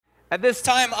At this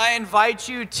time, I invite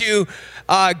you to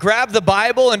grab the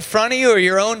Bible in front of you or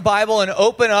your own Bible and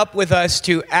open up with us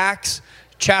to Acts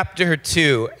chapter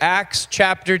 2. Acts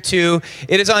chapter 2.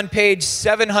 It is on page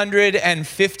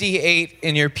 758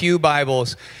 in your pew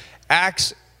Bibles.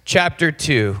 Acts chapter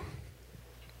 2.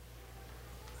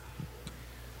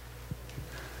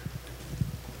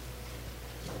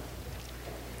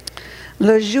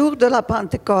 Le jour de la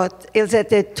Pentecôte, ils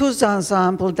étaient tous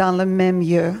ensemble dans le même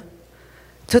lieu.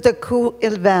 Tout à coup,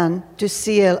 il vint du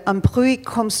ciel un bruit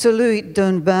comme celui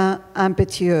d'un vent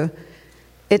impétueux,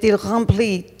 et il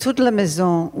remplit toute la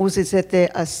maison où ils étaient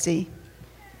assis.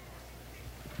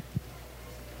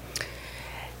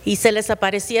 Y se les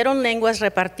aparecieron lenguas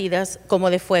repartidas como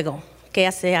de fuego,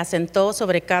 que se asentó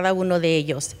sobre cada uno de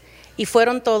ellos. Y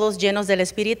fueron todos llenos del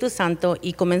Espíritu Santo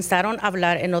y comenzaron a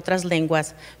hablar en otras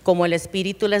lenguas, como el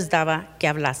Espíritu les daba que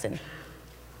hablasen.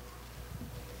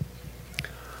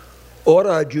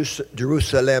 Ora a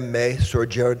Gerusalemme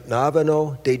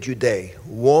soggiornavano dei Giudei,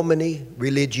 uomini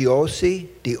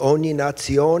religiosi di ogni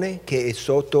nazione che è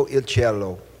sotto il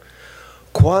cielo.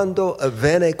 Quando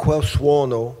avvenne quel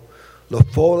suono, la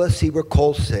folla si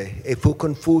raccolse e fu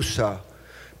confusa,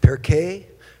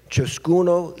 perché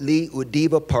ciascuno li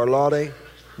udiva parlare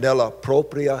nella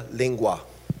propria lingua.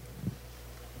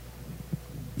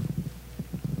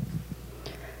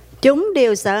 Chúng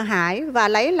đều sợ hãi và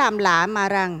lấy làm lạ mà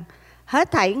rằng,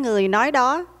 hết thảy người nói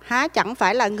đó, há chẳng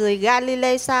phải là người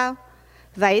Galile sao?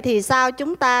 Vậy thì sao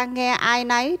chúng ta nghe ai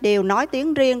nấy đều nói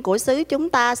tiếng riêng của xứ chúng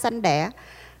ta sanh đẻ?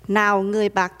 Nào người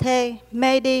Bạc Thê,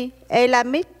 Mê-đi,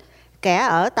 Ê-la-mít, kẻ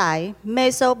ở tại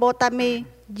Mesopotami,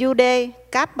 Jude,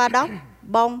 Cappadoc,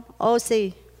 Bông,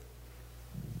 Ô-si.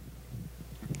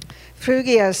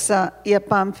 Frygiassa ja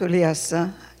Pamfyliassa,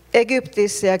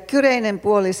 Egyptissä ja Kyreinen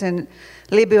puolisen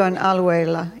Libyan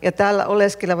alueilla, ja täällä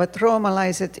oleskelevat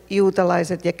roomalaiset,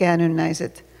 juutalaiset ja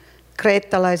käännynnäiset,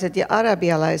 kreettalaiset ja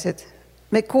arabialaiset.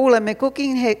 Me kuulemme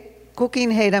kukin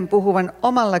heidän puhuvan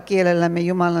omalla kielellämme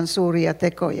Jumalan suuria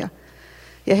tekoja.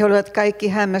 Ja he olivat kaikki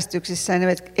hämmästyksissään,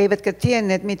 eivätkä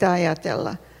tienneet mitä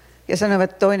ajatella. Ja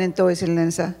sanoivat toinen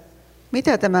toisillensa,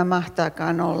 mitä tämä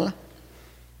mahtaakaan olla.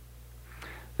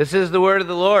 This is the word of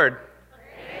the Lord.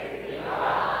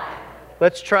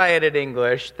 Let's try it in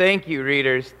English. Thank you,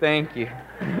 readers. Thank you.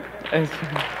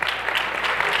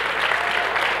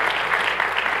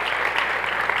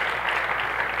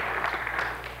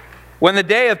 When the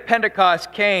day of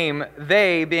Pentecost came,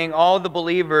 they, being all the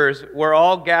believers, were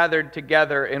all gathered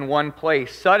together in one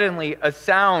place. Suddenly, a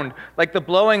sound like the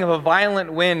blowing of a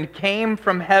violent wind came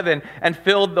from heaven and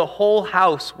filled the whole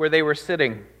house where they were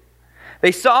sitting.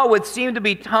 They saw what seemed to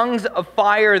be tongues of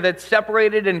fire that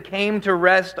separated and came to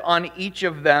rest on each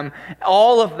of them.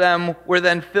 All of them were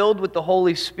then filled with the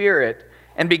Holy Spirit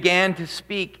and began to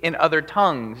speak in other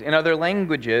tongues, in other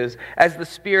languages, as the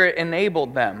Spirit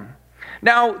enabled them.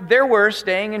 Now there were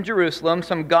staying in Jerusalem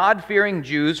some God-fearing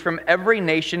Jews from every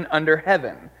nation under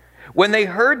heaven. When they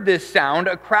heard this sound,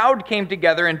 a crowd came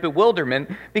together in bewilderment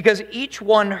because each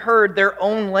one heard their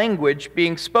own language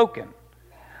being spoken.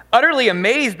 Utterly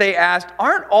amazed, they asked,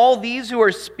 "Aren't all these who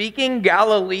are speaking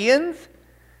Galileans?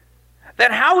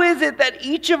 Then how is it that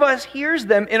each of us hears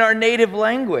them in our native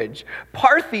language?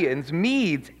 Parthians,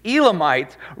 Medes,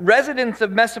 Elamites, residents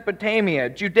of Mesopotamia,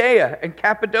 Judea and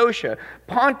Cappadocia,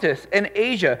 Pontus and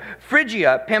Asia,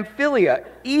 Phrygia, Pamphylia,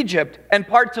 Egypt, and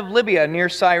parts of Libya near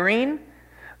Cyrene?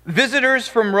 Visitors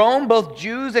from Rome, both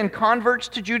Jews and converts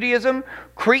to Judaism,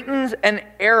 Cretans and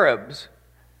Arabs.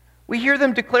 We hear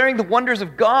them declaring the wonders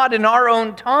of God in our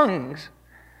own tongues."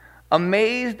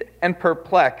 Amazed and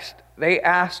perplexed, they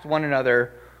asked one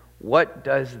another, "What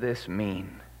does this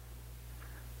mean?"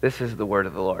 This is the word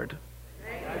of the Lord.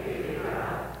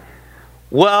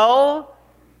 Well,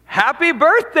 happy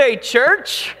birthday,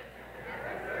 church!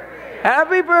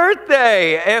 Happy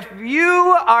birthday! If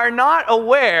you are not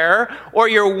aware, or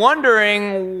you're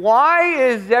wondering, why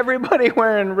is everybody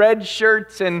wearing red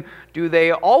shirts and do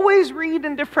they always read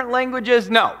in different languages?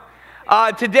 No.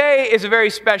 Today is a very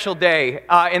special day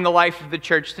in the life of the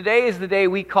church. Today is the day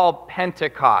we call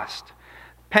Pentecost.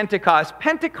 Pentecost.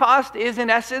 Pentecost is,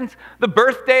 in essence, the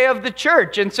birthday of the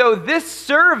church. And so this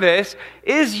service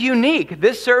is unique.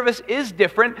 This service is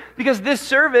different because this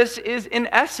service is, in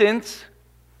essence,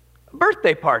 a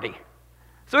birthday party.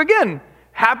 So again,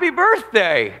 happy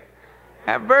birthday.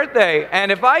 Happy birthday.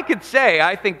 And if I could say,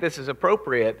 I think this is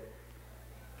appropriate,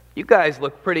 you guys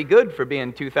look pretty good for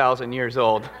being 2,000 years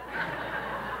old.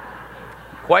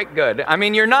 Quite good. I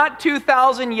mean, you're not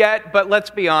 2,000 yet, but let's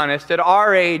be honest. At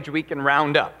our age, we can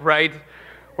round up, right?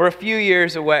 We're a few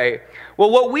years away. Well,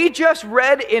 what we just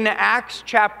read in Acts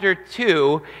chapter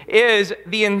 2 is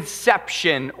the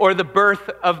inception or the birth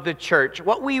of the church.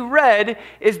 What we read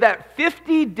is that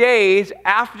 50 days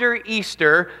after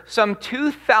Easter, some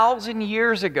 2,000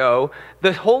 years ago,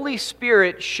 the Holy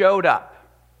Spirit showed up.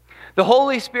 The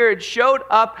Holy Spirit showed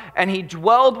up and he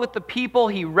dwelled with the people,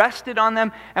 he rested on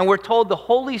them, and we're told the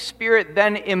Holy Spirit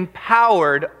then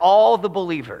empowered all the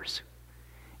believers.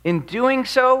 In doing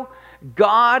so,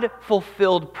 God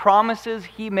fulfilled promises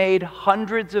he made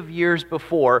hundreds of years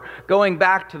before, going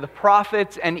back to the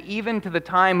prophets and even to the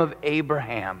time of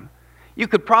Abraham. You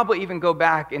could probably even go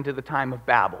back into the time of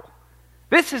Babel.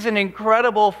 This is an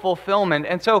incredible fulfillment.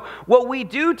 And so what we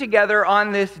do together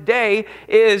on this day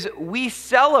is we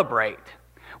celebrate.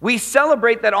 We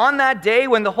celebrate that on that day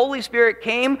when the Holy Spirit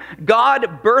came,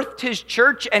 God birthed his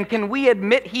church, and can we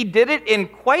admit he did it in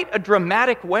quite a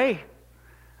dramatic way?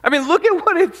 I mean, look at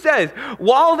what it says.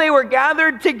 While they were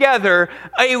gathered together,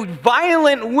 a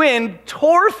violent wind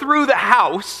tore through the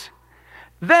house,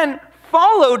 then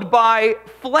followed by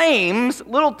flames,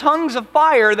 little tongues of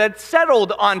fire that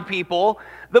settled on people.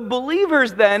 The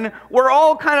believers then were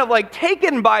all kind of like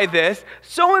taken by this,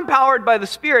 so empowered by the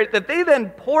Spirit that they then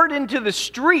poured into the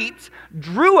streets,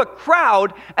 drew a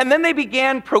crowd, and then they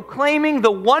began proclaiming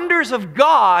the wonders of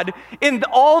God in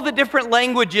all the different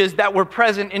languages that were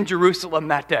present in Jerusalem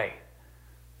that day.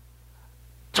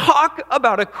 Talk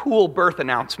about a cool birth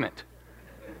announcement,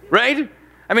 right?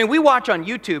 I mean, we watch on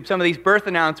YouTube some of these birth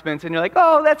announcements, and you're like,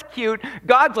 oh, that's cute.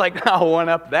 God's like, I'll one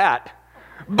up that.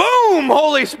 Boom!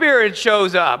 Holy Spirit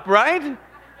shows up, right?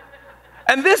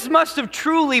 And this must have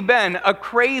truly been a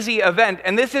crazy event.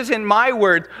 And this isn't my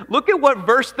words. Look at what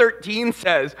verse 13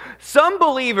 says. Some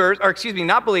believers, or excuse me,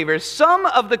 not believers, some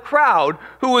of the crowd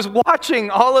who was watching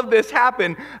all of this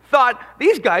happen thought,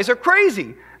 these guys are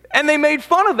crazy. And they made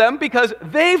fun of them because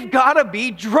they've got to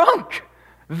be drunk.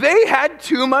 They had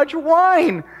too much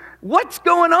wine. What's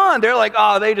going on? They're like,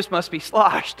 oh, they just must be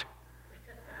sloshed.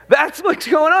 That's what's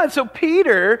going on. So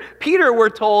Peter, we're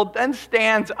told, then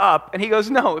stands up and he goes,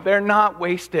 no, they're not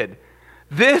wasted.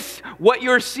 This, what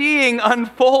you're seeing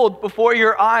unfold before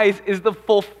your eyes, is the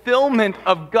fulfillment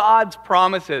of God's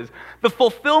promises. The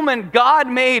fulfillment God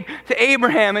made to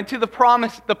Abraham and to the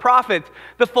prophets.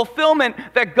 The fulfillment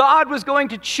that God was going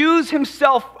to choose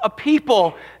himself a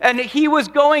people and he was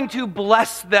going to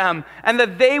bless them and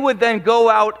that they would then go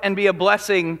out and be a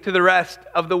blessing to the rest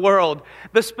of the world.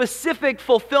 The specific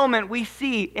fulfillment we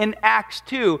see in Acts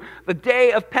 2, the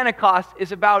day of Pentecost,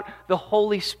 is about the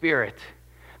Holy Spirit.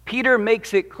 Peter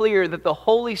makes it clear that the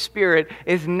Holy Spirit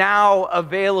is now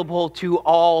available to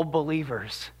all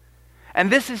believers.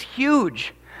 And this is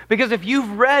huge, because if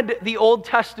you've read the Old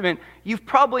Testament, you've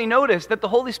probably noticed that the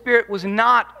Holy Spirit was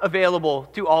not available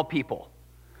to all people.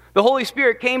 The Holy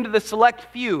Spirit came to the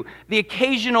select few, the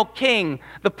occasional king,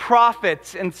 the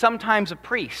prophets, and sometimes a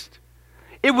priest.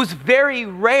 It was very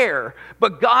rare,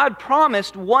 but God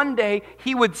promised one day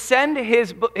he would send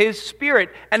his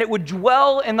Spirit and it would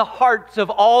dwell in the hearts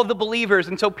of all the believers.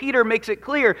 And so Peter makes it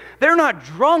clear, they're not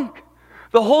drunk.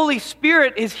 The Holy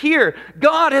Spirit is here.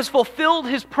 God has fulfilled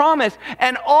his promise,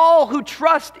 and all who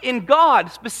trust in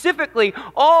God, specifically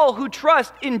all who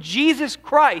trust in Jesus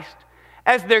Christ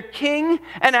as their King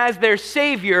and as their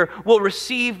Savior, will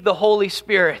receive the Holy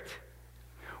Spirit.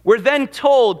 We're then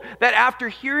told that after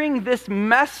hearing this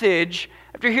message,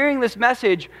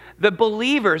 the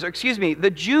believers,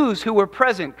 the Jews who were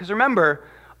present, because remember,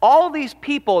 all these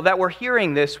people that were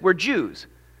hearing this were Jews.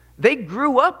 They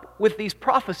grew up with these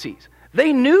prophecies.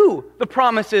 They knew the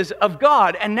promises of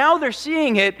God, and now they're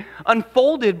seeing it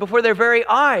unfolded before their very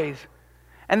eyes.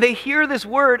 And they hear this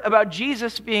word about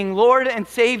Jesus being Lord and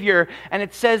Savior, and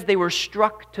it says they were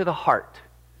struck to the heart.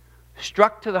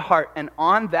 Struck to the heart, and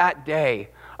on that day,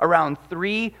 around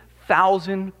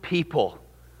 3,000 people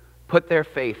put their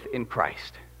faith in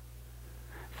Christ.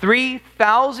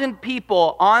 3,000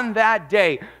 people on that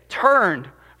day turned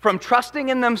from trusting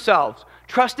in themselves,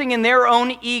 trusting in their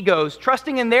own egos,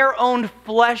 trusting in their own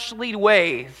fleshly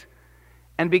ways,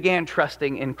 and began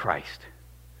trusting in Christ.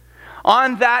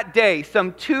 On that day,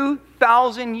 some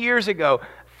 2,000 years ago,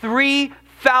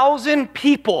 3,000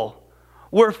 people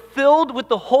were filled with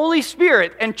the Holy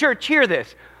Spirit. And church, hear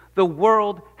this. The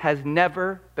world has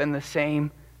never been the same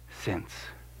since.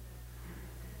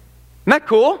 Isn't that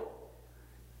cool?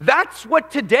 That's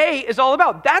what today is all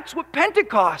about. That's what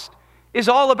Pentecost is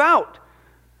all about.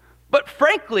 But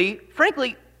frankly,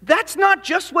 that's not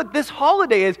just what this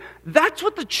holiday is. That's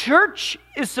what the church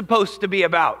is supposed to be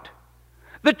about.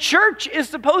 The church is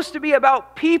supposed to be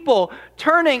about people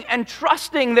turning and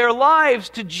trusting their lives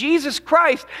to Jesus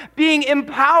Christ, being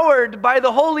empowered by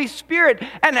the Holy Spirit,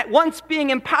 and once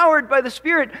being empowered by the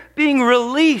Spirit, being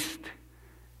released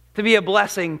to be a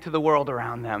blessing to the world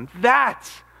around them.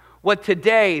 That's what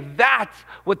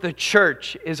the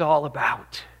church is all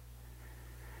about.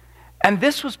 And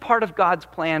this was part of God's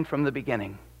plan from the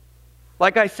beginning.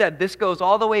 Like I said, this goes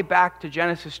all the way back to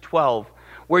Genesis 12,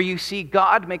 where you see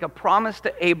God make a promise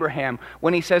to Abraham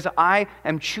when he says, I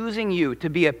am choosing you to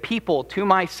be a people to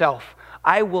myself.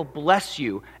 I will bless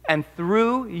you, and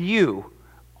through you,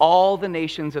 all the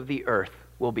nations of the earth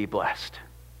will be blessed.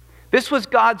 This was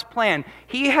God's plan.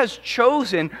 He has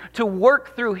chosen to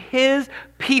work through his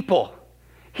people.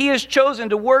 He has chosen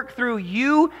to work through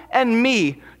you and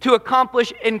me to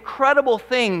accomplish incredible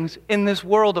things in this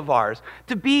world of ours,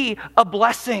 to be a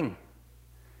blessing.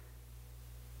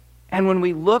 And when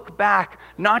we look back,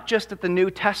 not just at the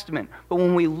New Testament, but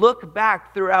when we look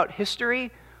back throughout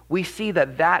history, we see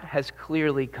that that has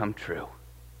clearly come true.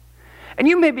 And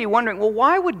you may be wondering, well,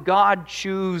 why would God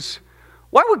choose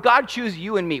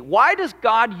you and me? Why does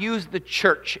God use the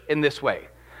church in this way?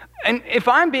 And if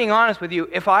I'm being honest with you,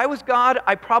 if I was God,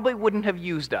 I probably wouldn't have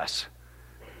used us.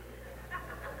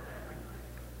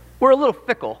 We're a little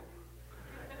fickle.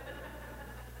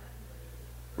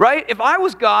 Right? If I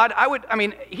was God,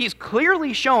 he's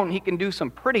clearly shown he can do some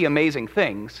pretty amazing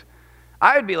things.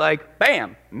 I would be like,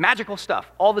 bam, magical stuff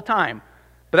all the time.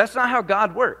 But that's not how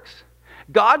God works.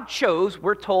 God chose,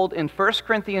 we're told in 1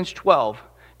 Corinthians 12,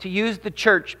 to use the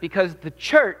church because the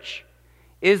church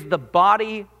is the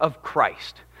body of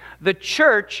Christ. The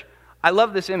church, I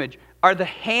love this image, are the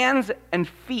hands and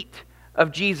feet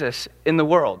of Jesus in the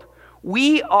world.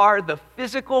 We are the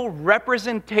physical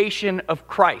representation of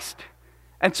Christ.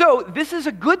 And so this is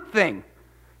a good thing.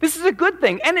 This is a good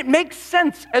thing. And it makes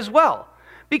sense as well.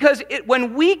 Because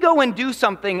when we go and do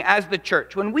something as the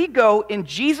church, when we go in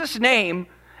Jesus' name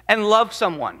and love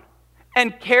someone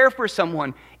and care for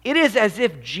someone, it is as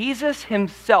if Jesus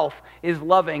himself is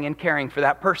loving and caring for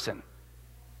that person.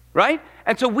 Right?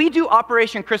 And so we do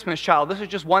Operation Christmas Child. This is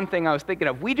just one thing I was thinking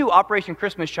of. We do Operation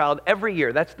Christmas Child every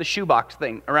year. That's the shoebox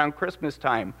thing around Christmas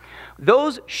time.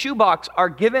 Those shoebox are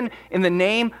given in the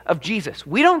name of Jesus.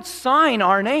 We don't sign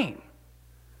our name.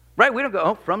 Right? We don't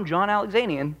go, from John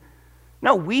Alexanian.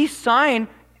 No, we sign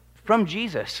from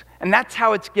Jesus. And that's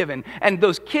how it's given. And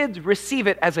those kids receive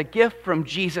it as a gift from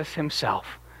Jesus himself.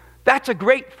 That's a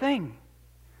great thing.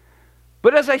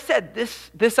 But as I said,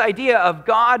 this idea of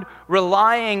God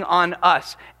relying on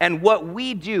us and what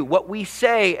we do, what we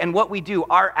say and what we do,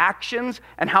 our actions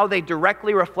and how they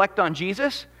directly reflect on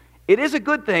Jesus, it is a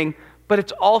good thing, but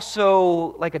it's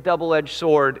also like a double-edged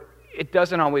sword. It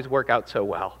doesn't always work out so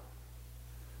well.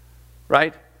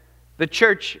 Right? The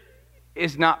church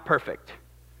is not perfect.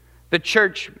 The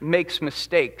church makes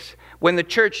mistakes. When the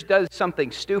church does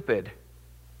something stupid,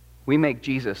 we make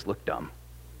Jesus look dumb.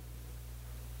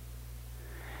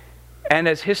 And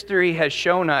as history has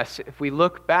shown us, if we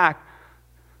look back,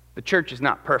 the church is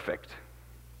not perfect.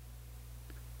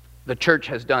 The church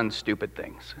has done stupid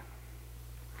things.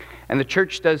 And the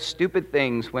church does stupid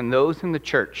things when those in the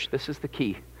church, this is the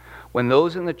key, when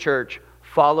those in the church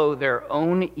follow their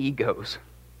own egos,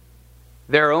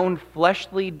 their own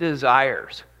fleshly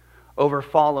desires over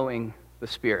following the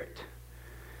Spirit.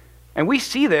 And we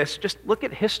see this, just look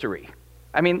at history.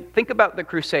 Think about the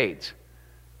Crusades.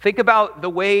 Think about the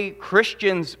way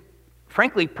Christians,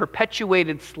 frankly,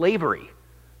 perpetuated slavery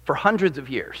for hundreds of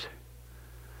years.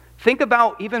 Think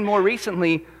about, even more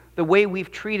recently, the way we've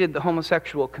treated the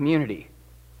homosexual community.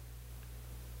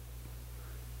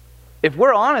 If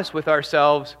we're honest with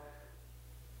ourselves,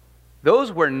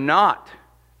 those were not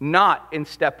in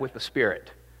step with the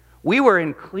Spirit. We were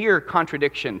in clear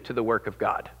contradiction to the work of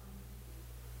God.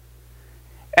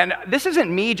 And this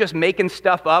isn't me just making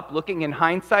stuff up, looking in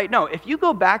hindsight. No, if you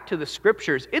go back to the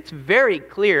scriptures, it's very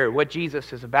clear what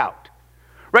Jesus is about.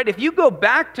 Right? If you go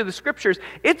back to the scriptures,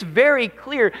 it's very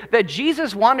clear that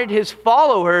Jesus wanted his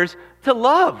followers to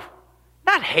love,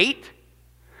 not hate.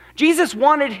 Jesus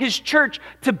wanted his church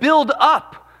to build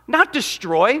up, not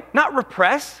destroy, not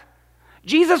repress.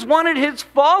 Jesus wanted his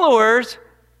followers,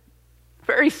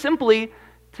 very simply,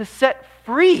 to set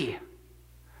free,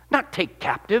 not take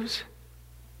captives.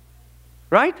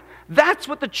 Right? That's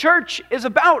what the church is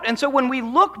about. And so when we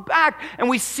look back and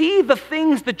we see the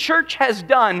things the church has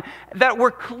done that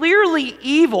were clearly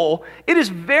evil, it is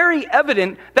very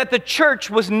evident that the church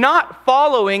was not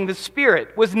following the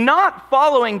Spirit, was not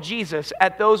following Jesus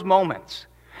at those moments.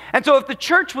 And so if the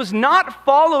church was not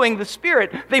following the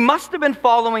Spirit, they must have been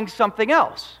following something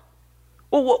else.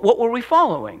 Well, what were we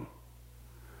following?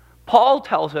 Paul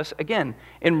tells us, again,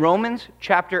 in Romans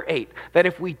chapter 8, that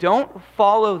if we don't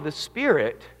follow the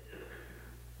Spirit,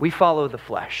 we follow the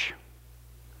flesh.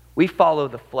 We follow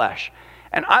the flesh.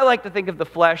 And I like to think of the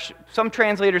flesh, some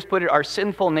translators put it our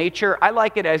sinful nature. I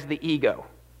like it as the ego.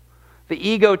 The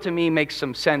ego to me makes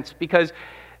some sense because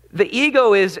the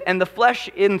ego is, and the flesh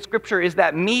in Scripture is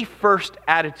that me first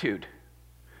attitude.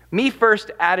 Me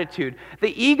first attitude.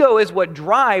 The ego is what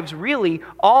drives really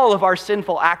all of our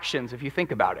sinful actions, if you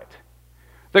think about it.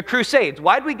 The Crusades.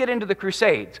 Why did we get into the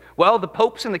Crusades? Well, the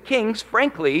popes and the kings,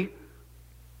 frankly,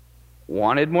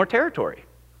 wanted more territory,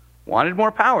 wanted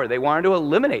more power. They wanted to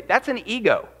eliminate. That's an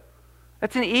ego.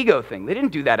 That's an ego thing. They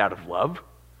didn't do that out of love.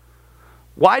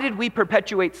 Why did we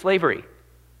perpetuate slavery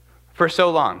for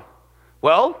so long?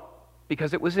 Well,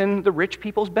 because it was in the rich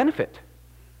people's benefit.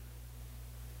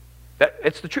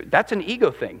 It's the truth. That's an ego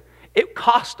thing. It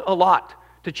cost a lot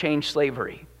to change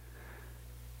slavery.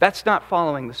 That's not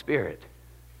following the Spirit.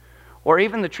 Or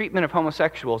even the treatment of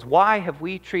homosexuals. Why have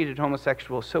we treated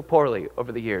homosexuals so poorly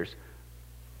over the years?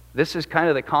 This is kind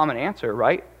of the common answer,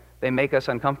 right? They make us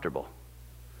uncomfortable.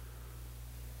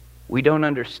 We don't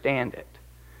understand it.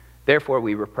 Therefore,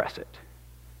 we repress it.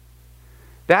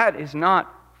 That is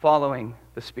not following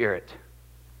the Spirit.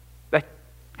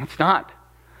 It's not.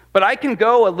 But I can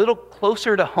go a little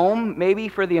closer to home, maybe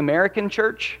for the American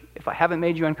church, if I haven't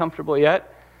made you uncomfortable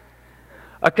yet.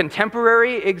 A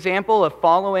contemporary example of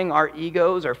following our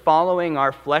egos or following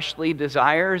our fleshly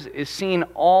desires is seen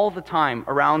all the time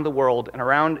around the world and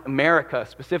around America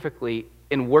specifically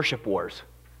in worship wars.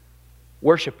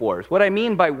 Worship wars. What I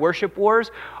mean by worship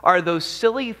wars are those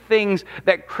silly things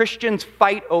that Christians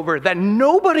fight over that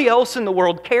nobody else in the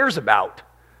world cares about,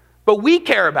 but we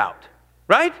care about,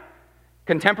 right?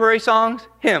 Contemporary songs,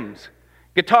 hymns,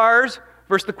 guitars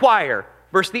versus the choir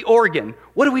versus the organ.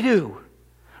 What do?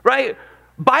 Right?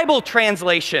 Bible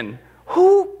translation.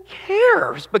 Who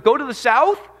cares? But go to the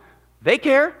South, they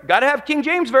care. Got to have King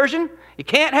James Version. You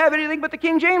can't have anything but the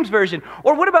King James Version.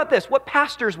 Or what about this? What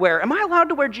pastors wear? Am I allowed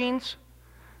to wear jeans?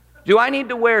 Do I need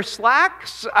to wear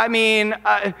slacks? I mean,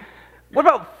 what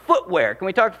about footwear? Can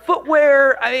we talk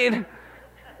footwear? I mean,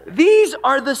 these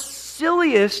are the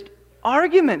silliest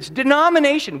arguments.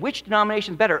 Denomination. Which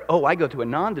denomination is better? Oh, I go to a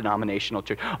non-denominational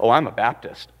church. Oh, I'm a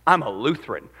Baptist. I'm a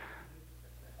Lutheran.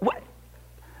 What?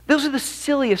 Those are the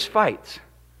silliest fights.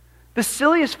 The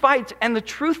silliest fights. And the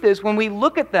truth is, when we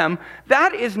look at them,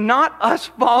 that is not us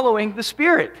following the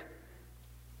Spirit.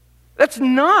 That's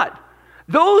not.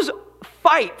 Those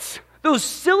fights, those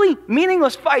silly,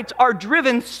 meaningless fights are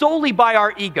driven solely by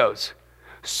our egos.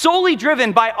 Solely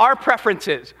driven by our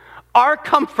preferences, our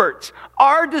comforts,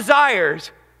 our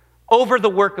desires over the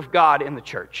work of God in the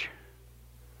church.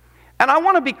 And I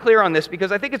want to be clear on this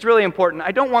because I think it's really important.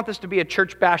 I don't want this to be a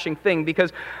church-bashing thing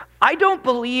because I don't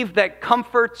believe that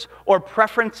comforts or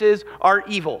preferences are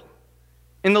evil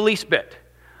in the least bit.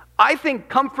 I think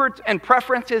comforts and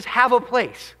preferences have a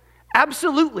place.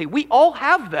 Absolutely. We all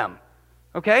have them.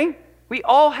 Okay? We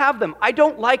all have them. I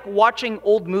don't like watching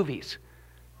old movies.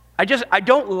 I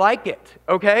don't like it.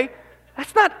 Okay?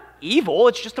 That's not evil.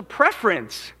 It's just a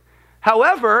preference.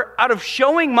 However, out of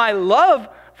showing my love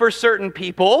for certain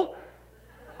people,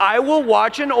 I will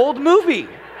watch an old movie.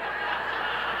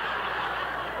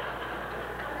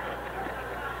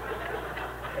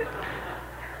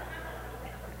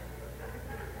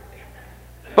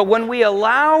 But when we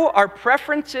allow our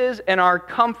preferences and our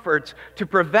comforts to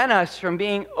prevent us from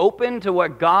being open to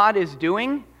what God is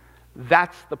doing,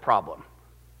 that's the problem.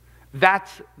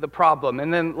 That's the problem.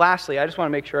 And then lastly, I just want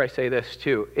to make sure I say this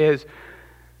too, is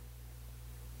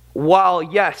while,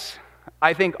 yes,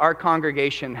 I think our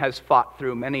congregation has fought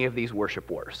through many of these worship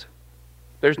wars.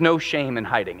 There's no shame in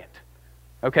hiding it.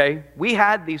 Okay? We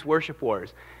had these worship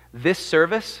wars. This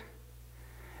service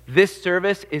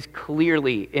is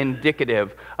clearly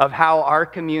indicative of how our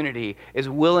community is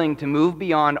willing to move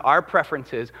beyond our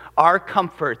preferences, our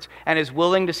comforts, and is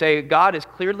willing to say, God is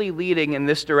clearly leading in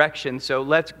this direction, so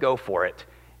let's go for it.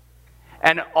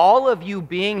 And all of you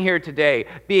being here today,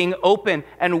 being open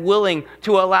and willing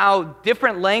to allow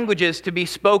different languages to be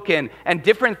spoken and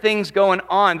different things going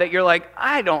on that you're like,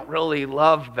 I don't really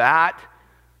love that.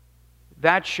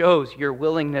 That shows your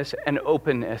willingness and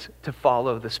openness to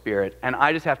follow the Spirit. And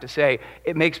I just have to say,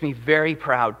 it makes me very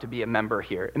proud to be a member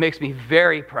here. It makes me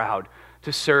very proud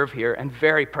to serve here and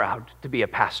very proud to be a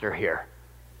pastor here.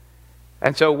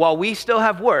 And so while we still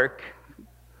have work,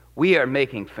 we are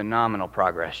making phenomenal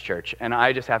progress, church. And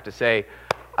I just have to say,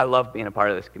 I love being a part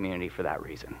of this community for that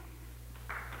reason.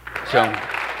 So,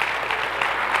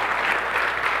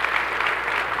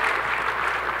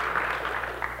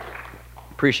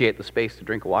 appreciate the space to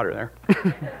drink water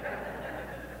there.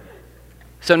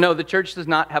 So no, the church does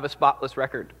not have a spotless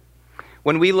record.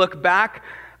 When we look back,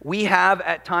 we have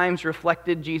at times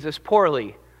reflected Jesus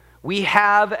poorly. We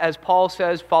have, as Paul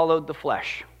says, followed the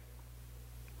flesh.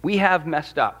 We have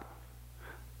messed up.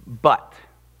 But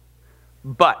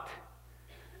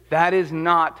that is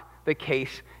not the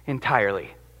case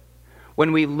entirely.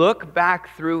 When we look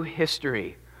back through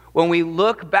history, when we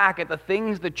look back at the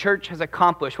things the church has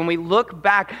accomplished, when we look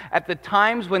back at the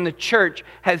times when the church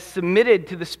has submitted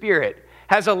to the Spirit,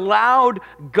 has allowed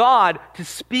God to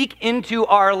speak into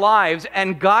our lives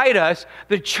and guide us,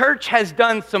 the church has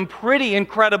done some pretty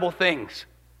incredible things.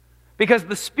 Because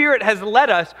the Spirit has led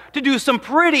us to do some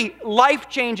pretty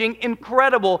life-changing,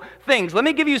 incredible things. Let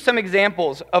me give you some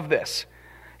examples of this.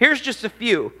 Here's just a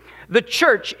few. The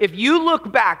church, if you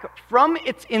look back from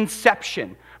its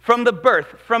inception, from the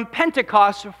birth, from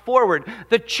Pentecost forward,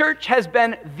 the church has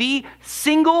been the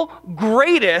single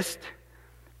greatest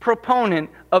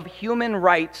proponent of human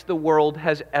rights the world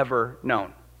has ever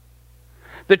known.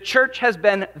 The church has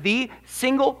been the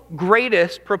single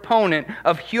greatest proponent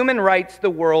of human rights the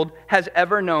world has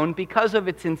ever known because of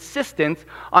its insistence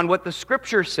on what the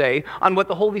Scriptures say, on what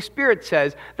the Holy Spirit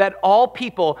says, that all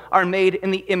people are made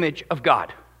in the image of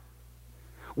God.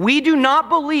 We do not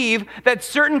believe that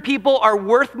certain people are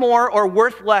worth more or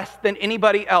worth less than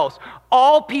anybody else.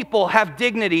 All people have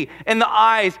dignity in the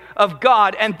eyes of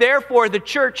God, and therefore the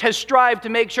church has strived to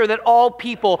make sure that all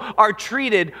people are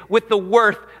treated with the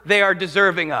worth they are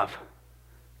deserving of.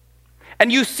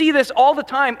 And you see this all the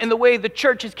time in the way the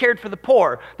church has cared for the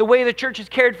poor, the way the church has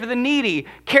cared for the needy,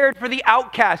 cared for the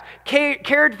outcast,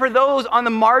 cared for those on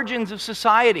the margins of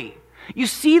society. You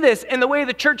see this in the way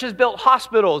the church has built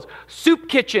hospitals, soup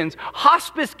kitchens,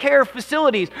 hospice care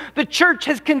facilities. The church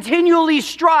has continually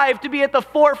strived to be at the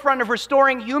forefront of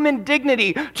restoring human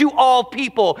dignity to all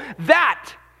people.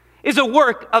 That is a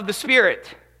work of the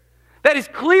Spirit. That is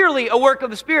clearly a work of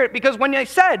the Spirit, because when I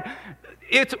said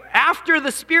it's after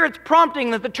the Spirit's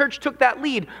prompting that the church took that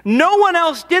lead, no one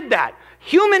else did that.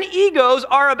 Human egos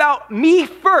are about me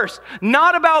first,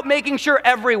 not about making sure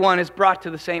everyone is brought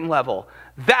to the same level.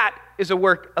 That is a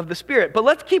work of the Spirit. But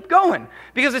let's keep going,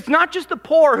 because it's not just the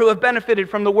poor who have benefited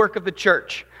from the work of the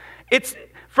church. It's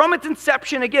from its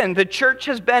inception, again, the church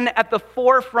has been at the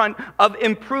forefront of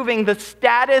improving the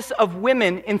status of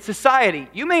women in society.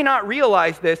 You may not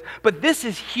realize this, but this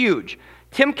is huge.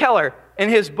 Tim Keller, in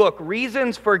his book,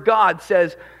 Reasons for God,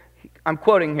 says, I'm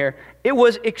quoting here, "It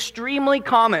was extremely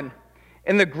common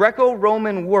in the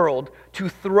Greco-Roman world to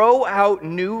throw out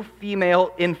new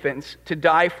female infants to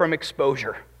die from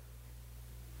exposure.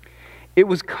 It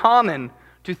was common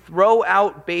to throw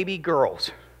out baby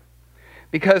girls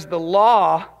because of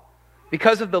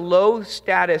the low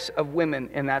status of women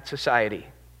in that society.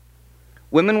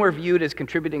 Women were viewed as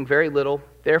contributing very little,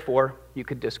 therefore you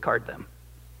could discard them.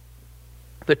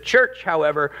 The church,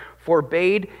 however,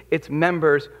 forbade its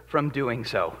members from doing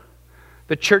so.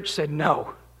 The church said,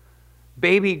 no,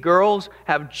 baby girls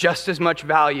have just as much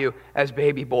value as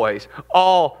baby boys.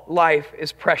 All life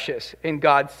is precious in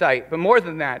God's sight. But more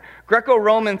than that,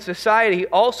 Greco-Roman society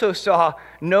also saw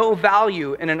no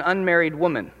value in an unmarried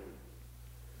woman.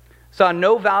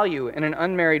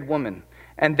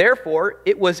 And therefore,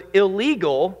 it was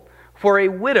illegal for a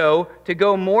widow to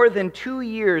go more than 2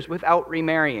 years without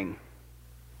remarrying.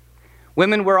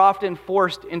 Women were often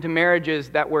forced into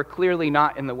marriages that were clearly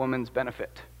not in the woman's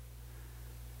benefit.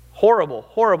 Horrible,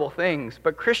 horrible things.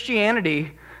 But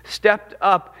Christianity stepped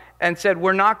up and said,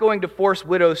 we're not going to force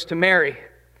widows to marry.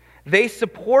 They were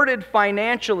supported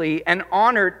financially and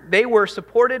honored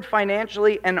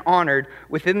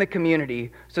within the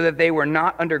community so that they were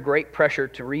not under great pressure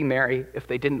to remarry if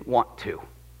they didn't want to.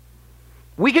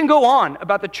 We can go on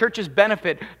about the church's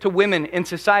benefit to women in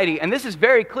society, and this is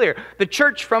very clear. The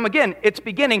church, from, again, its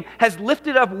beginning, has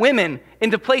lifted up women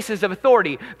into places of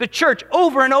authority. The church,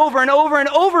 over and over and over and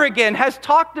over again, has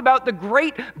talked about the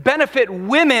great benefit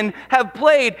women have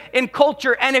played in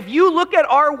culture. And if you look at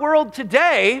our world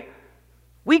today,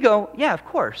 we go, yeah, of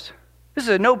course. This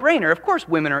is a no-brainer. Of course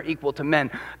women are equal to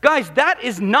men. Guys, that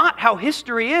is not how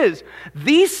history is.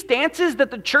 These stances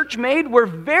that the church made were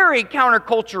very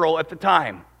countercultural at the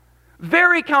time.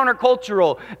 Very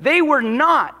countercultural. They were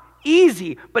not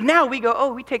easy. But now we go,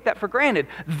 oh, we take that for granted.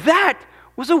 That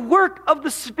was a work of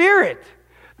the Spirit.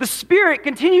 The Spirit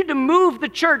continued to move the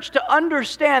church to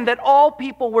understand that all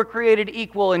people were created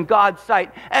equal in God's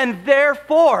sight. And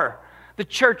therefore, the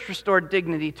church restored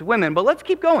dignity to women. But let's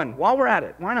keep going while we're at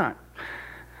it. Why not?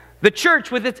 The church,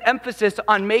 with its emphasis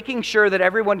on making sure that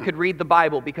everyone could read the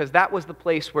Bible, because that was the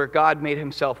place where God made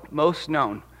himself most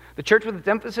known. The church, with its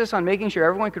emphasis on making sure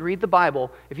everyone could read the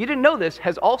Bible, if you didn't know this,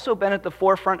 has also been at the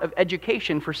forefront of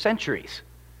education for centuries.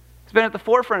 It's been at the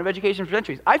forefront of education for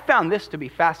centuries. I found this to be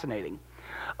fascinating.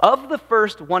 Of the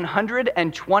first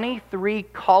 123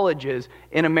 colleges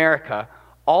in America,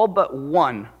 all but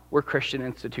one were Christian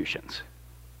institutions.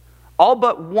 All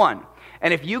but one.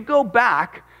 And if you go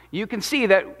back, you can see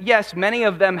that, yes, many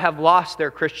of them have lost their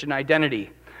Christian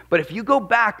identity. But if you go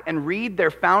back and read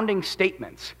their founding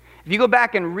statements, if you go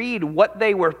back and read what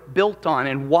they were built on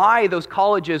and why those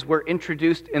colleges were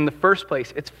introduced in the first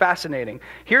place, it's fascinating.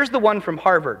 Here's the one from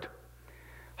Harvard.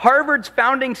 Harvard's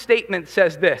founding statement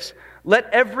says this: "Let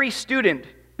every student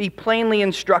be plainly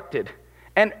instructed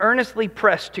and earnestly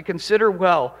pressed to consider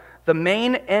well the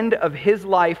main end of his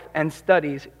life and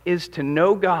studies is to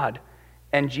know God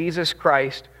and Jesus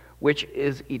Christ, which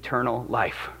is eternal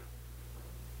life."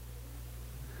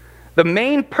 The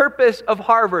main purpose of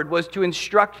Harvard was to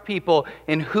instruct people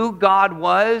in who God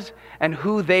was and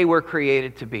who they were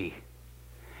created to be.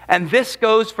 And this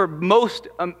goes for most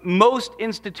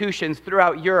institutions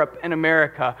throughout Europe and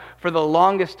America for the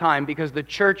longest time, because the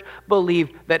church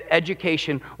believed that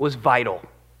education was vital.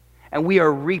 And we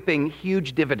are reaping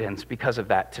huge dividends because of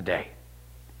that today.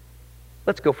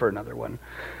 Let's go for another one.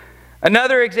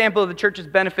 Another example of the church's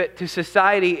benefit to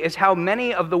society is how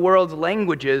many of the world's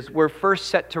languages were first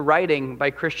set to writing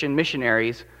by Christian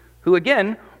missionaries who,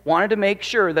 again, wanted to make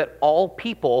sure that all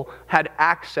people had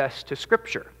access to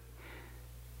Scripture.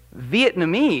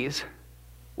 Vietnamese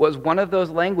was one of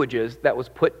those languages that was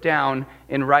put down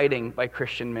in writing by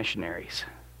Christian missionaries.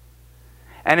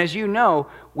 And as you know,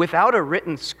 without a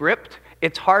written script,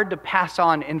 it's hard to pass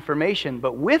on information.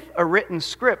 But with a written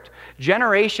script,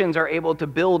 generations are able to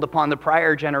build upon the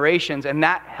prior generations, and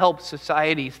that helps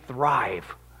societies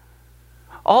thrive.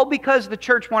 All because the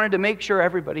church wanted to make sure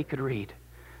everybody could read.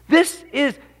 This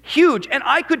is huge, and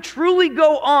I could truly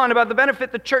go on about the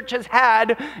benefit the church has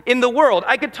had in the world.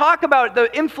 I could talk about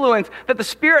the influence that the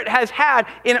Spirit has had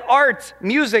in arts,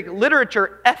 music,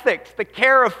 literature, ethics, the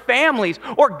care of families,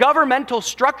 or governmental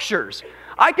structures.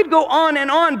 I could go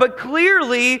on, but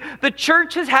clearly the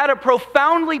church has had a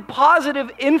profoundly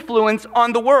positive influence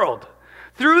on the world.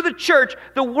 Through the church,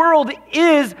 the world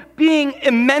is being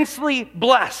immensely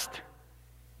blessed.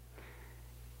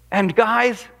 And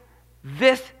guys,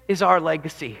 this is our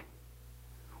legacy.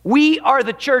 We are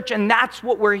the church, and that's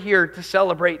what we're here to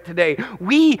celebrate today.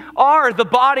 We are the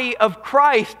body of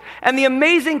Christ. And the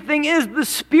amazing thing is, the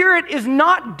Spirit is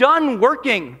not done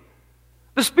working.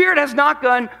 The Spirit has not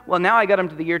gone, well, now I got them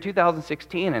to the year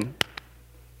 2016, and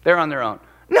they're on their own.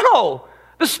 No!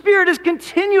 The Spirit is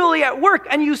continually at work,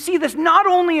 and you see this not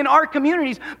only in our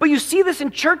communities, but you see this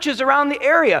in churches around the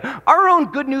area. Our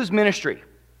own Good News Ministry,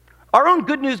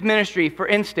 for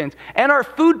instance, and our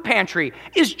food pantry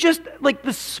is just like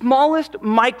the smallest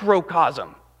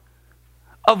microcosm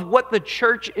of what the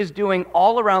church is doing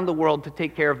all around the world to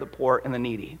take care of the poor and the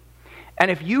needy. And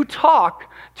if you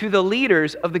talk to the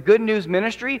leaders of the Good News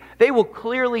Ministry, they will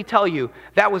clearly tell you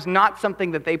that was not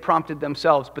something that they prompted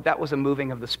themselves, but that was a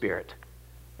moving of the Spirit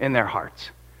in their hearts.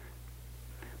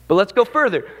 But let's go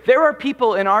further. There are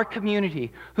people in our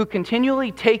community who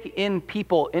continually take in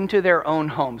people into their own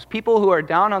homes, people who are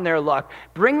down on their luck,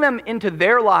 bring them into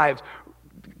their lives,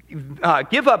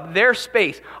 give up their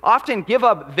space, often give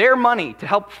up their money to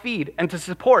help feed and to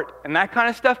support and that kind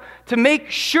of stuff, to make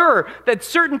sure that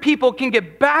certain people can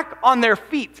get back on their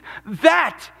feet.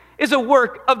 That is a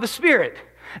work of the Spirit.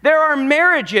 There are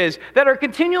marriages that are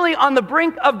continually on the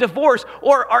brink of divorce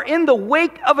or are in the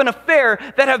wake of an affair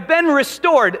that have been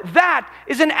restored. That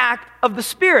is an act of the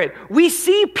Spirit. We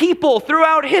see people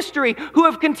throughout history who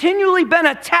have continually been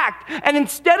attacked, and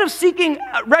instead of seeking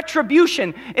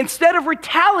retribution, instead of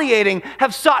retaliating,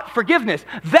 have sought forgiveness.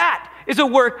 That is a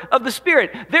work of the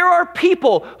Spirit. There are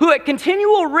people who at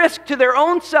continual risk to their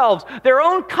own selves, their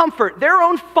own comfort, their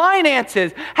own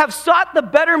finances, have sought the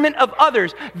betterment of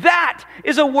others. That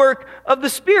is a work of the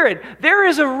Spirit. There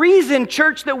is a reason,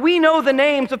 church, that we know the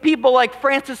names of people like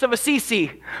Francis of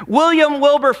Assisi, William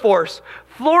Wilberforce,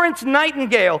 Florence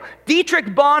Nightingale, Dietrich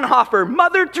Bonhoeffer,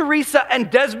 Mother Teresa,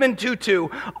 and Desmond Tutu.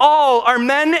 All are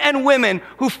men and women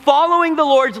who, following the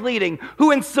Lord's leading, who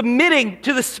in submitting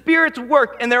to the Spirit's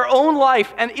work in their own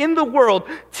life and in the world,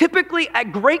 typically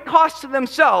at great cost to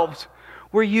themselves,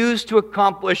 were used to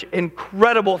accomplish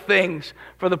incredible things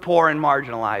for the poor and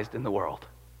marginalized in the world.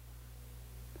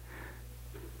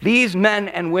 These men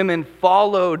and women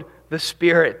followed the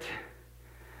Spirit.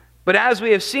 But as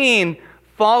we have seen,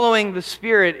 following the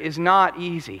Spirit is not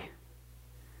easy.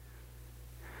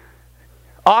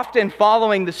 Often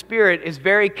following the Spirit is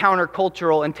very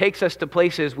countercultural and takes us to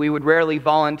places we would rarely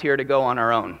volunteer to go on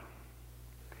our own.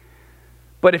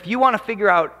 But if you want to figure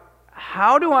out,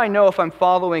 how do I know if I'm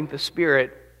following the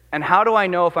Spirit, and how do I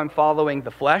know if I'm following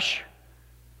the flesh?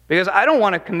 Because I don't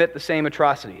want to commit the same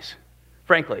atrocities,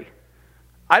 frankly.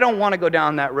 I don't want to go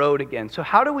down that road again. So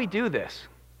how do we do this?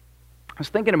 I was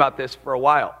thinking about this for a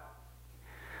while.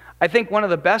 I think one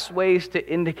of the best ways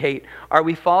to indicate, are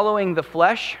we following the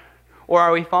flesh or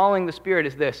are we following the Spirit,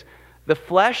 is this: the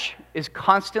flesh is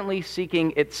constantly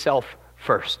seeking itself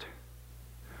first.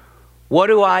 What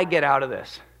do I get out of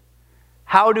this?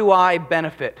 How do I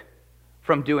benefit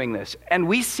from doing this? And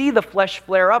we see the flesh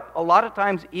flare up a lot of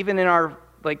times, even in our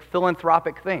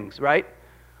philanthropic things, right?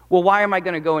 Well, why am I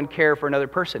going to go and care for another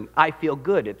person? I feel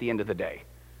good at the end of the day.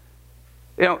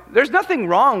 There's nothing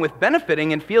wrong with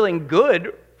benefiting and feeling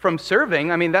good from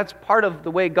serving. I mean, that's part of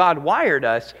the way God wired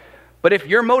us. But if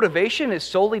your motivation is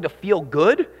solely to feel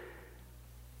good,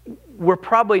 we're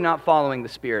probably not following the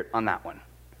Spirit on that one.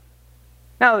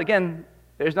 Now, again,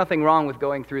 there's nothing wrong with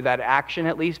going through that action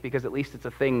at least, because at least it's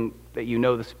a thing that you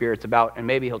know the Spirit's about, and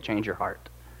maybe He'll change your heart.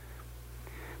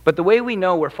 But the way we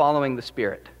know we're following the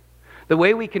Spirit, the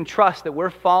way we can trust that we're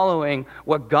following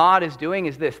what God is doing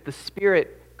is this: the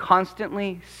Spirit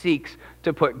constantly seeks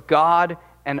to put God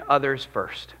and others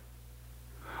first.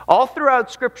 All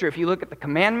throughout Scripture, if you look at the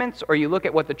commandments or you look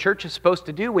at what the church is supposed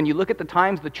to do, when you look at the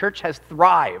times the church has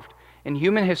thrived in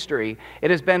human history,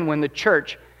 it has been when the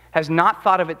church has not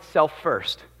thought of itself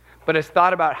first, but has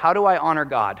thought about, how do I honor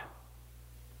God?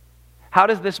 How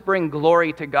does this bring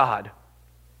glory to God?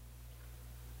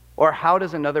 Or how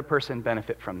does another person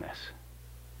benefit from this?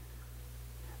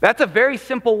 That's a very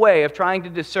simple way of trying to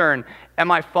discern,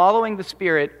 am I following the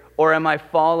Spirit or am I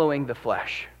following the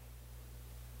flesh?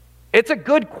 It's a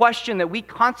good question that we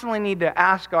constantly need to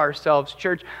ask ourselves,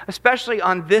 church, especially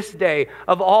on this day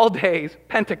of all days,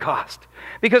 Pentecost.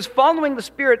 Because following the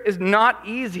Spirit is not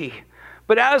easy.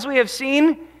 But as we have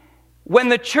seen, when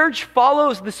the church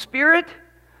follows the Spirit,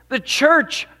 the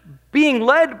church, being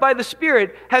led by the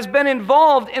Spirit, has been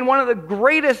involved in one of the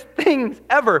greatest things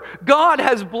ever. God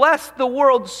has blessed the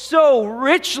world so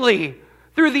richly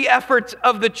through the efforts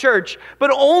of the church,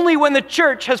 but only when the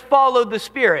church has followed the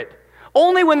Spirit.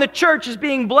 Only when the church is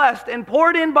being blessed and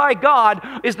poured in by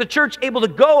God is the church able to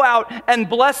go out and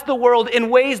bless the world in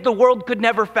ways the world could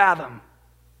never fathom.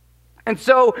 And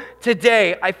so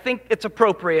today, I think it's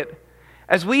appropriate,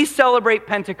 as we celebrate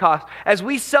Pentecost, as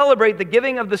we celebrate the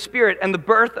giving of the Spirit and the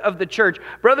birth of the church,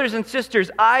 brothers and sisters,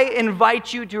 I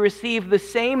invite you to receive the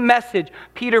same message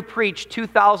Peter preached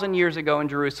 2,000 years ago in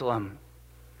Jerusalem.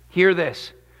 Hear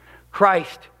this: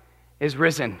 Christ is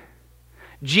risen.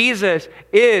 Jesus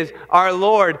is our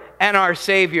Lord and our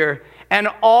Savior, and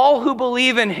all who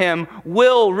believe in Him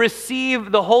will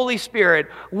receive the Holy Spirit,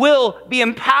 will be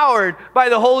empowered by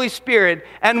the Holy Spirit,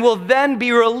 and will then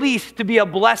be released to be a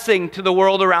blessing to the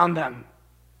world around them.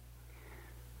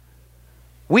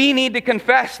 We need to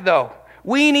confess, though.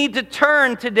 We need to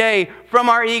turn today from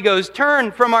our egos,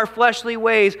 turn from our fleshly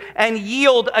ways, and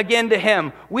yield again to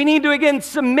Him. We need to again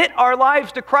submit our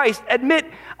lives to Christ. Admit,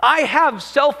 I have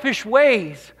selfish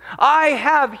ways. I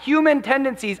have human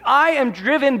tendencies. I am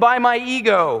driven by my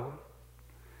ego.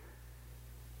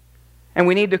 And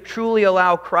we need to truly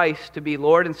allow Christ to be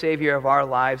Lord and Savior of our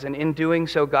lives. And in doing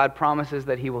so, God promises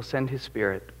that He will send His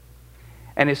Spirit.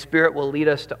 And His Spirit will lead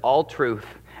us to all truth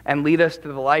and lead us to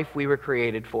the life we were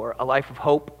created for, a life of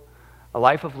hope, a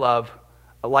life of love,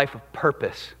 a life of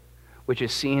purpose, which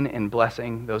is seen in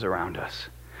blessing those around us.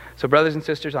 So brothers and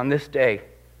sisters, on this day,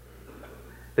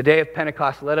 the day of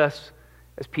Pentecost, let us,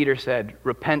 as Peter said,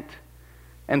 repent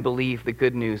and believe the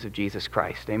good news of Jesus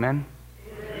Christ. Amen?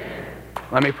 Amen.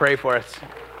 Let me pray for us.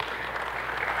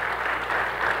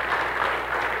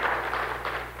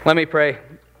 Let me pray.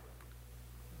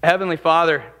 Heavenly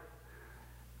Father,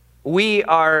 we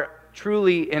are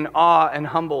truly in awe and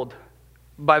humbled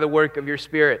by the work of your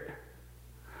Spirit.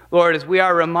 Lord, as we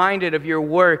are reminded of your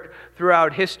work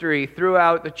throughout history,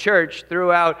 throughout the church,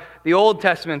 throughout the Old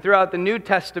Testament, throughout the New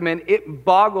Testament, it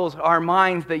boggles our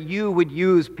minds that you would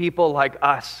use people like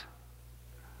us.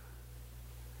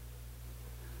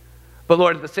 But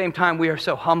Lord, at the same time, we are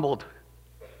so humbled.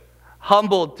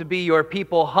 Humbled to be your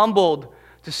people, humbled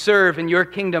to serve in your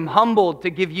kingdom, humbled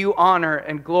to give you honor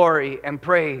and glory and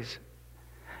praise.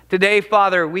 Today,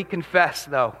 Father, we confess,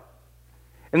 though,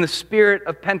 in the spirit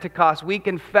of Pentecost, we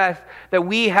confess that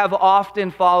we have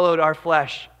often followed our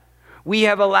flesh. We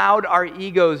have allowed our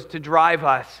egos to drive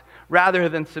us rather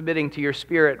than submitting to your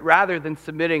Spirit, rather than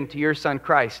submitting to your Son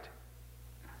Christ.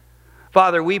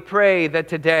 Father, we pray that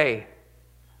today,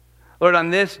 Lord,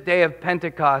 on this day of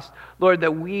Pentecost, Lord,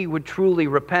 that we would truly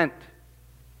repent.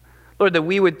 Lord, that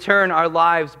we would turn our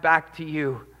lives back to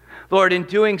you. Lord, in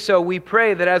doing so, we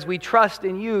pray that as we trust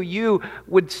in you, you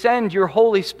would send your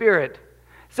Holy Spirit.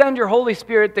 Send your Holy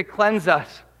Spirit to cleanse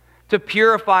us, to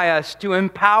purify us, to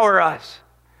empower us,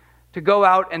 to go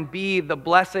out and be the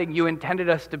blessing you intended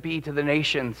us to be to the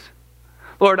nations.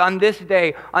 Lord, on this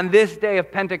day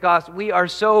of Pentecost, we are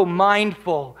so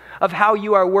mindful of how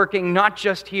you are working, not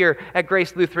just here at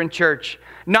Grace Lutheran Church,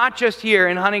 not just here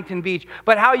in Huntington Beach,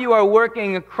 but how you are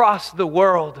working across the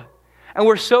world. And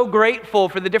we're so grateful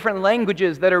for the different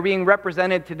languages that are being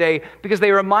represented today, because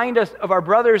they remind us of our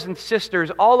brothers and sisters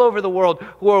all over the world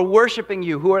who are worshiping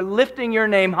you, who are lifting your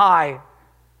name high.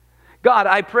 God,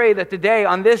 I pray that today,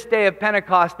 on this day of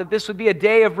Pentecost, that this would be a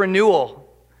day of renewal.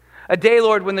 A day,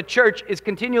 Lord, when the church is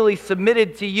continually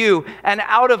submitted to you, and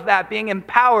out of that, being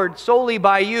empowered solely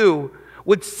by you,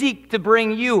 would seek to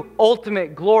bring you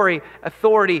ultimate glory,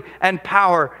 authority, and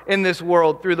power in this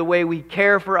world through the way we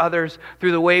care for others,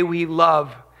 through the way we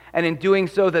love, and in doing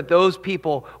so that those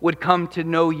people would come to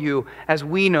know you as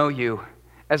we know you,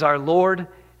 as our Lord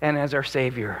and as our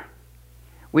Savior.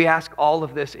 We ask all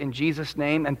of this in Jesus'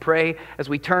 name and pray as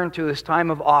we turn to this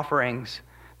time of offerings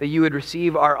that you would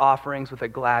receive our offerings with a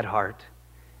glad heart.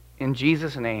 In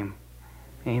Jesus' name,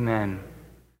 amen.